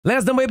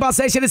Last number about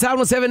say shit is Hot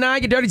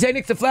 179. Your Dirty J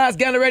Nix the Flies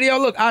down the radio.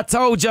 Look, I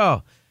told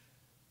y'all.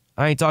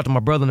 I ain't talked to my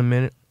brother in a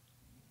minute.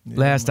 Yeah,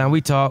 last time we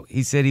talked,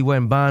 he said he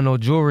wasn't buying no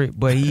jewelry,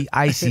 but he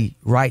icy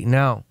right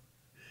now.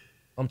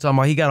 I'm talking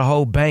about he got a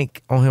whole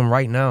bank on him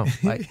right now.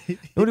 Like,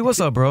 Nudy, what's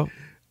up, bro?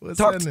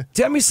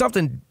 Tell me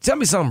something. Tell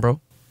me something,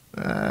 bro.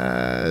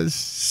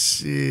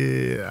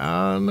 Shit.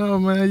 I don't know,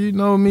 man. You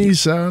know me,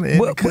 Sean. In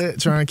the cut,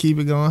 trying to keep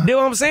it going. That's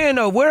what I'm saying,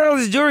 though. Where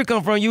else does jewelry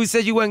come from? You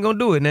said you wasn't going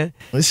to do it, man.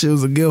 This shit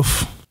was a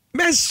gift.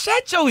 Man,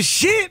 shut your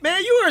shit,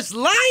 man. You was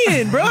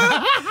lying, bro.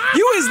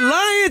 You was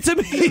lying to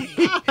me.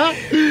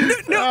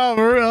 No,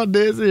 for real,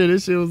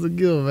 this shit was a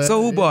gift, man.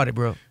 So who bought it,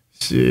 bro?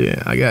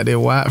 Shit, I got that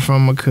watch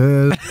from my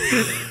cousin.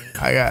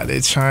 I got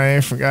that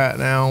chain for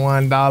goddamn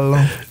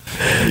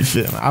 $1. You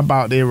feel me? I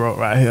bought that rope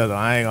right here, though.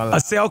 I ain't gonna lie. I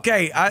said,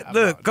 okay.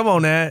 Look, come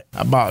on, man.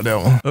 I bought that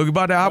one. Okay,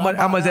 bought that.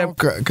 How much that?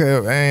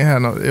 Cause I ain't had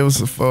no. It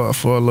was for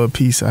a little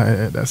piece I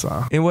had. That's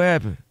all. And what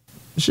happened?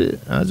 Shit,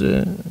 I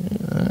just,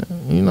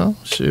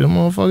 shit, a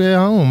motherfucker at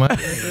home, man. I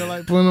feel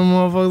like putting them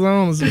motherfuckers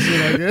on or some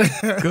shit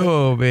like that.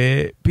 Go,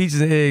 man.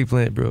 Peaches and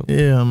eggplant, bro.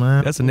 Yeah,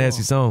 man. That's a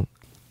nasty song.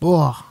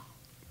 Boy.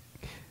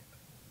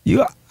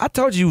 I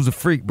told you was a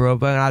freak, bro,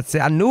 but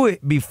I knew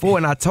it before,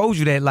 and I told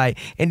you that, like,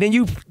 and then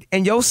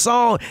your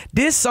song,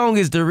 this song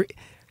is the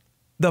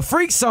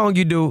freak song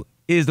you do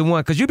is the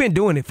one, because you've been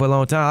doing it for a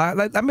long time.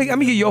 Let me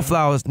give you your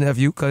flowers,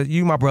 nephew, because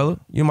you my brother.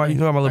 You my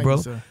little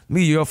brother. Let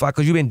me give you your flowers,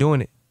 because you've been doing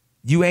it.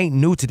 You ain't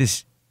new to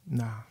this.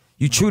 Nah.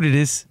 You true to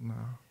this. Nah.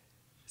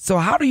 So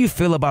how do you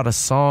feel about a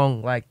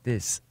song like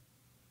this?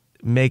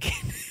 Making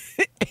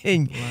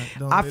and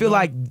I feel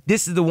like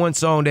this is the one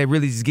song that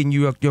really is getting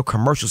you your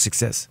commercial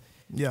success.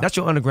 Yeah. Not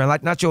your underground,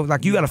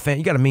 you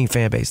got a mean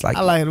fan base. Like,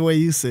 I like the way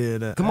you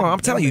said that. Come on, I'm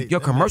telling you, your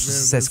commercial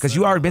success, because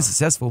you already been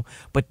successful.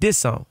 But this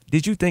song,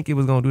 did you think it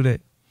was gonna do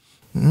that?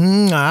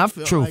 Nah, I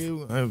feel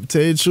like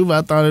tell you the truth,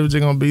 I thought it was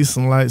just gonna be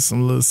some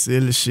little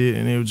silly shit,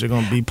 and it was just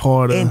gonna be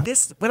part of. And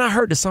this, when I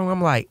heard the song,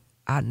 I'm like,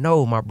 I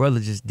know my brother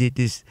just did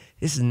this.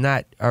 This is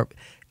not.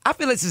 I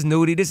feel this is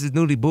Nudy. This is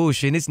Nudy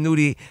bullshit. And this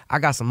Nudy. I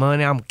got some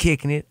money. I'm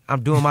kicking it.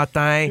 I'm doing my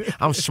thing.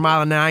 I'm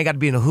smiling now. I ain't got to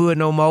be in the hood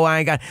no more. I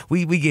ain't got.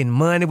 We getting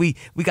money. We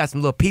got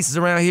some little pieces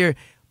around here.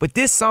 But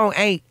this song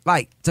ain't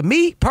like, to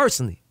me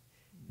personally.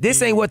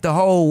 This ain't what the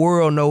whole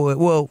world know.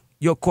 Well,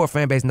 your core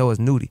fan base know is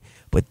Nudy.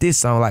 But this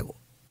song, like,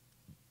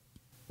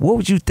 what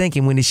was you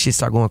thinking when this shit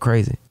start going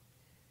crazy?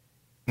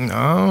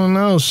 I don't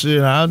know,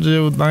 shit. I just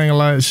was thinking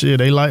like, shit,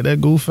 they like that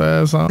goof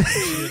ass song.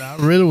 Shit, I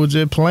really was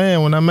just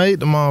playing when I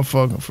made the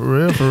motherfucker. For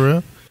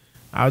real.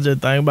 I was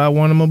just thinking about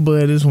one of my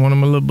buddies, one of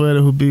my little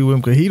buddies who be with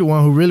him, because he the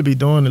one who really be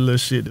doing the little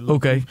shit. The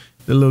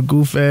little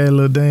goof ass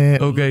little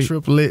dance, little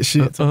triplet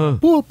shit.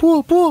 Poor.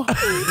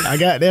 I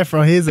got that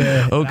from his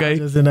ass. Okay.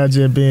 I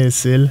just being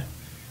silly.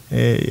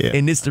 Yeah.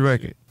 And this the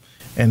record.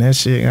 And that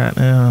shit got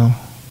down.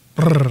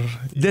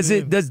 Does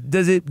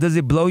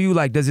it blow you?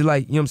 Like, does it,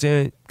 like, you know what I'm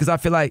saying? Because I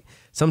feel like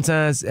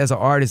sometimes as an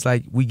artist,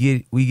 like, we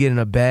get in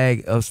a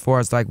bag as far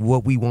as like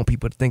what we want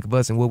people to think of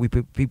us and what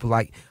people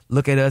like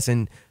look at us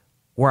and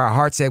where our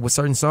heart's at with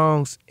certain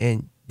songs.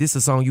 And this is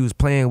a song you was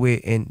playing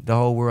with and the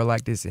whole world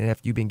like this, and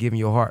after you've been giving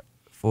your heart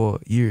for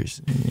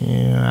years.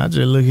 Yeah, I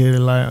just look at it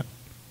like,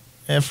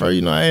 at first,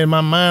 in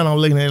my mind, I'm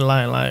looking at it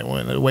like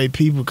when the way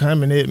people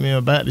coming at me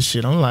about the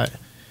shit, I'm like,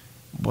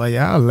 boy,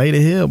 y'all late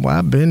as hell. Boy,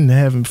 I been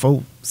having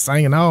folk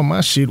singing all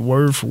my shit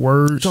word for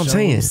word. That's what I'm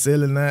saying.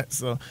 Selling that.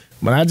 So,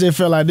 but I just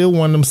felt like this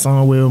one of them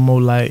songs where it was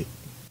more like,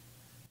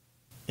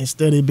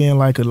 instead of being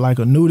like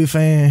a Nudy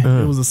fan,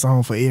 it was a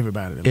song for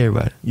everybody.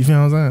 Everybody. You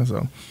feel what I'm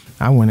saying? So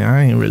I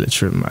ain't really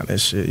tripping about that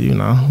shit,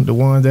 The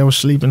ones that were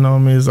sleeping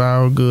on me is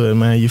all good,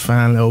 man. You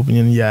finally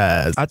opening your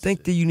eyes. I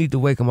think that you need to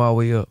wake them all the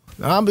way up.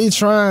 I'll be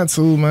trying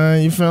to,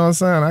 man. You feel what I'm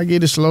saying? I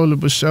get it slowly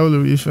but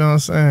surely. You feel what I'm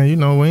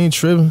saying? We ain't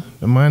tripping.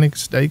 The money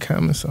stay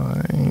coming, so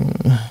I ain't.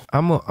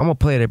 I'm gonna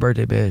play that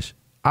birthday bash.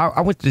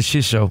 I went to the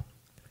shit show.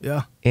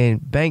 Yeah. And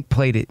Bank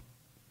played it.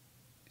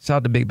 Shout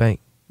out to Big Bank.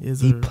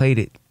 Yes, he played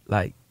it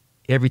like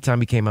every time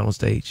he came out on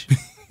stage.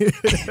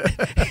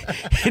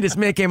 And this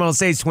man came out on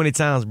stage 20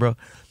 times, bro.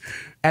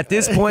 At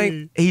this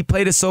point, he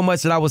played it so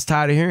much that I was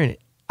tired of hearing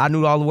it. I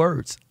knew all the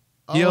words.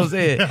 You know what I'm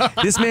saying?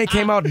 This man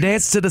came out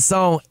dancing to the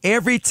song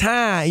every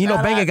time.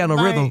 Bank ain't got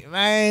no rhythm.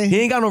 Man.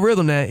 He ain't got no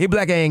rhythm now. He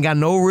black ain't got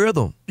no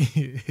rhythm.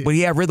 But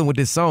he had rhythm with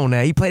this song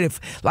now. He played it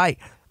like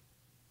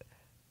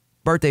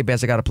birthday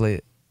bash. I gotta play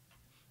it.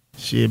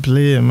 Shit,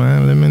 play it,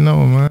 man. Let me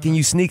know, man. Can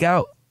you sneak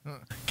out?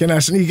 Can I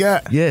sneak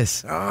out?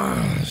 Yes.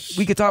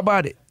 We can talk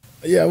about it.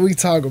 Yeah, we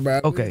talk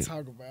about it. Okay. We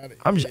talk about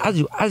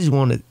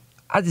it.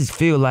 I just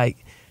feel like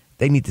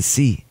they need to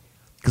see,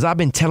 because I've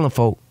been telling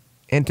folk,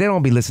 and they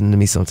don't be listening to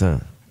me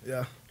sometimes.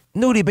 Yeah.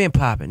 Nudy been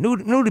popping.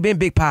 Nudy been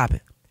big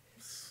popping.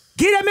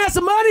 Get that man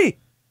some money.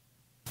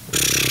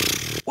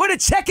 Where the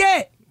check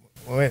at?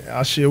 Wait,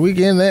 shit, we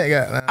getting that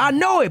guy now. I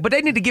know it, but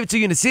they need to give it to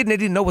you in the city, and they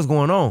didn't know what's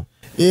going on.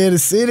 Yeah, the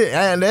city,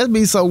 and that'd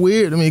be so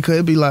weird to me, because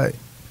it'd be like,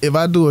 if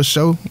I do a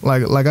show,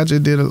 like I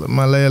just did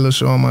my last little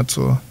show on my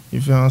tour,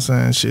 you feel what I'm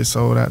saying? Shit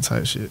sold out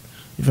type shit.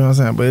 You feel what I'm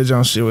saying? But it's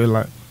on shit where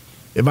like,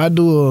 if I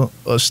do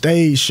a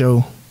stage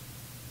show,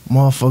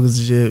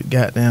 motherfuckers just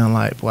goddamn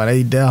like, boy,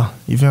 they there.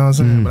 You feel what I'm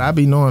saying? But I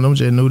be knowing them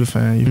just Nudy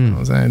fan. You feel what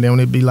I'm saying? Then when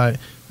it be like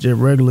just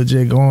regular,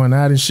 just going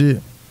out and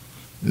shit,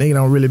 nigga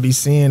don't really be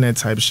seeing that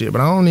type of shit.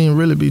 But I don't even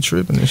really be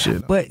tripping and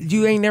shit. But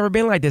you ain't never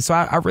been like that, so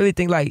I really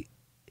think like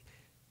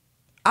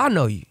I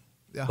know you.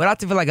 Yeah. But I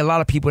feel like a lot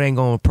of people ain't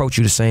gonna approach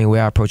you the same way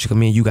I approach you.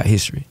 Cause you got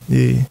history.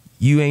 Yeah.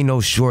 You ain't no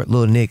short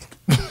little nigga.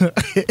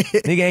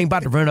 Nigga ain't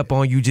about to run up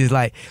on you just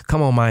like,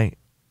 come on, man.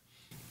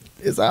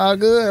 It's all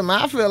good,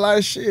 man. I feel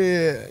like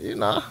shit, you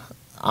know.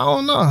 I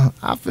don't know.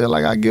 I feel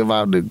like I give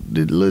out the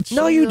little chill.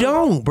 No, you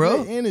don't,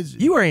 bro. Energy.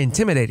 You are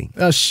intimidating.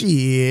 Oh,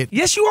 shit.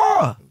 Yes, you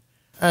are.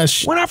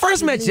 When I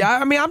first met you,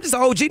 I mean, I'm just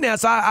an OG now,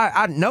 so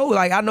I know,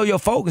 like, I know your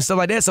folk and stuff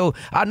like that, so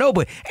I know,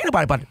 but ain't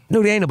nobody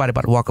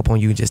about to walk up on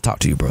you and just talk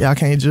to you, bro. Y'all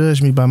can't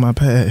judge me by my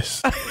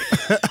past.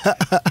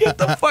 Get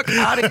the fuck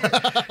out of here.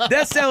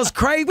 That sounds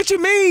crazy. What you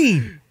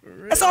mean?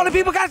 That's all the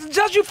people got to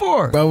judge you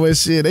for. Bro, but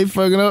shit, they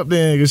fucking up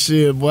then, cause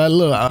shit, boy,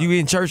 look. You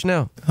in church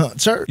now?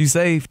 Church? You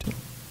saved?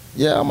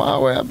 Yeah, I'm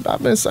always.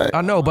 I've been saved.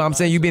 I know, but I'm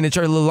saying you been in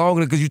church a little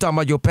longer because you talking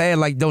about your past.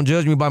 Like, don't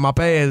judge me by my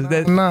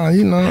past. Nah,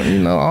 you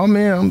know, I'm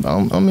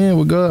in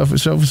with God for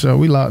sure.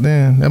 We locked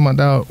in. That's my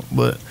dog.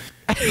 But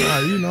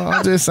you know,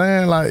 I'm just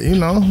saying, like, you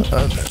know,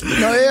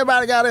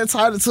 everybody got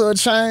entitled to a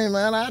chain,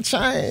 man. I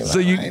chain.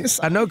 So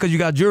I know because you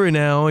got jewelry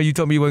now, and you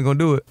told me you wasn't gonna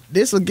do it.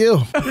 This a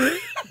gift.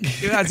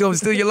 You guys gonna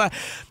steal your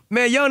life,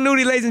 man. Young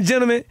Nudy, ladies and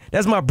gentlemen,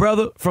 that's my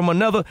brother from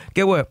another.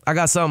 Get what? I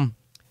got something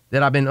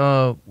that I've been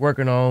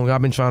working on.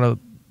 I've been trying to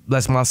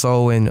bless my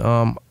soul, and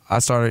I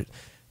started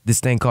this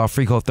thing called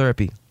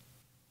Freakotherapy.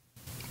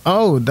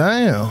 Oh,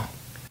 damn.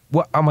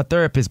 Well, I'm a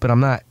therapist, but I'm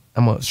not.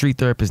 I'm a street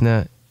therapist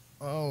now.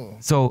 Oh.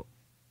 So,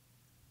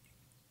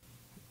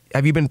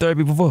 have you been to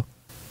therapy before?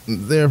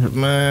 Therapist,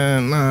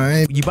 man, nah, I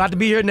ain't. You about to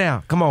be here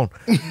now. Come on.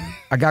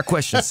 I got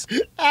questions.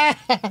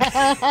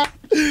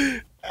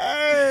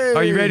 Hey.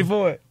 Are you ready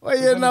for it? What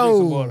you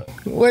know?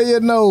 What you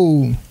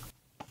know?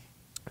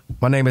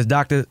 My name is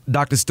Dr.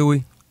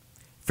 Stewie.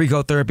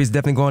 Freakotherapy is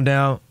definitely going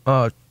down.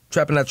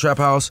 Trapping that trap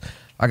house.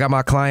 I got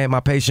my client, my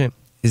patient.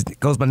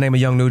 Goes by the name of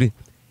Young Nudy.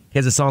 He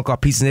has a song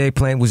called Peaches and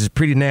Eggplant, which is a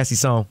pretty nasty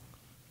song.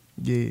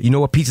 Yeah. You know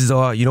what peaches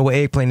are. You know what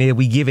eggplant is.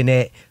 We giving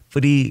that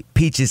for the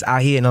peaches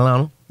out here in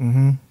Atlanta.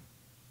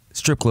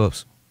 Strip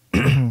clubs.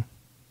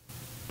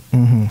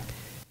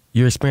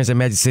 Your experience at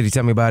Magic City,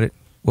 tell me about it.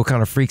 What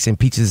kind of freaks and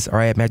peaches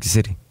are at Magic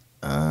City?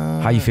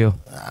 How you feel?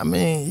 I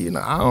mean, you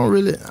know, I don't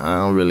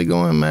really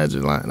go in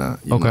Magic like that.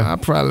 You Okay. know, I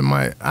probably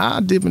might. I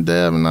dip and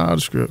dab in all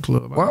the strip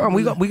clubs. Well,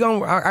 we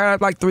gonna. I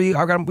got like 3. We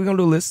gonna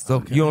do a list. So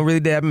Okay. you don't really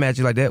dab in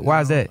Magic like that.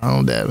 Why is that? I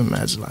don't dab in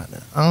Magic like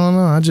that. I don't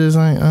know. I just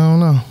ain't. I don't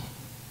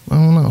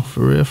know.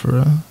 For real.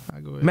 I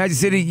go ahead. Magic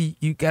City,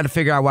 you got to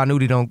figure out why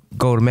Nudy don't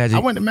go to Magic. I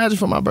went to Magic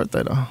for my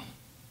birthday though.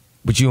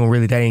 But you don't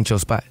really. That ain't your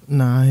spot.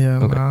 Nah, yeah,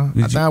 Okay. nah.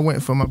 Did I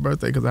went for my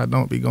birthday because I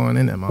don't be going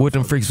in that. What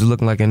them freaks was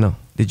looking like in there?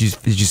 Did you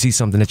see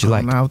something that you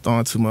liked? I was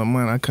throwing too much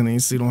money. I couldn't even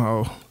see them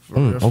all. For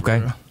real, for Okay,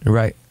 real. you're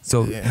right.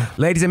 So, Yeah.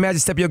 ladies and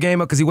Magic, step your game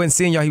up because he wasn't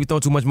seeing y'all. He was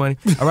throwing too much money.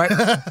 All right.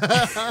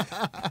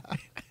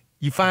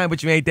 You fine,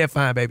 but you ain't that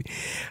fine, baby.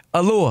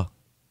 Allure.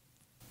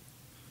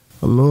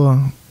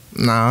 Allure.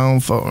 Nah, I don't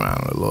fuck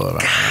around with Allure.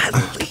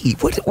 Golly,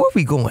 where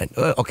we going?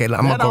 Okay, I'm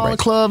gonna That go only right.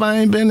 club I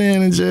ain't been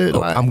in and shit.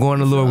 Like, I'm going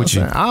to Allure with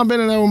you. I've been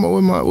in there with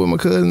my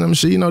cousin and them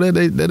shit. You know that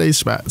they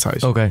spot type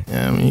shit. Okay.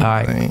 Yeah, I mean, All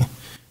right.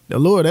 The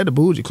Allure, that the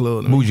bougie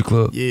club. Bougie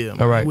club. Yeah,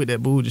 man, All right. with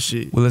that bougie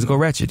shit. Well, let's go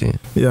ratchet then.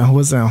 Yeah,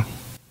 what's that?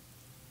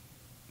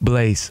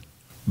 Blaze.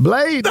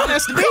 Blade,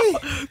 Nasty B.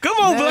 Come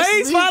on, Nasty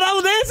Blaze. B.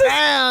 $5 dances.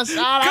 Damn, shawty,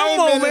 Come I ain't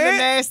on, been in man. the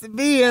Nasty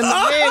B in a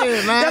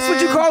minute, man. That's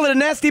what you call it, a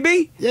nasty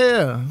B?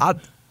 Yeah.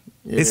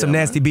 There's some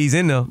nasty bees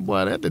in there.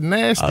 Boy, that the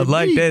nasty I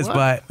like B, that boy.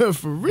 spot.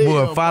 For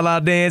real. Boy,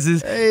 $5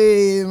 dances.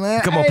 Hey,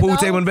 man. Come on, hey, pool dog,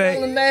 table in the back.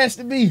 I'm feeling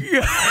Nasty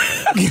B.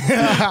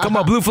 Come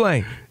on, Blue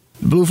Flame.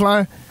 Blue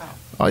Flame?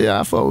 Oh, yeah,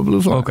 I fuck with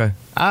Blue Flame. Okay.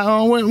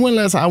 When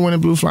last time I went in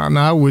Blue Flame?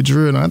 Nah, I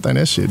withdrew it. I think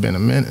that shit been a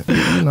minute.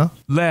 You know?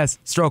 Last,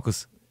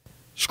 Strokers.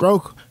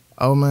 Stroke.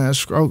 Oh, man,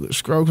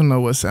 Stroke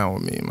know what's up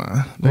with me,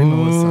 man. They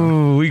know what's up.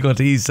 Ooh, we go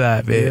to the east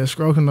side, man. Yeah,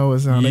 Stroke know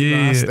what's up.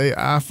 Yeah.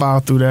 I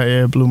fall through that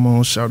air Blue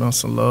Moon, show them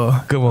some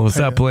love. Come on,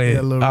 stop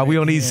playing. little We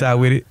on the east side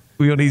with it.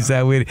 We on the east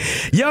side with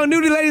it. Young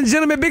Nudy, ladies and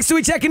gentlemen, Big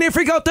Stewie checking in,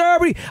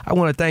 Freakotherapy. I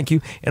want to thank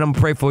you, and I'm going to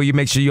pray for you.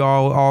 Make sure you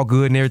all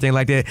good and everything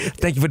like that.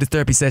 Thank you for this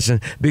therapy session.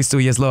 Big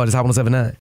Stewie, yes, Lord. It's Hot 179.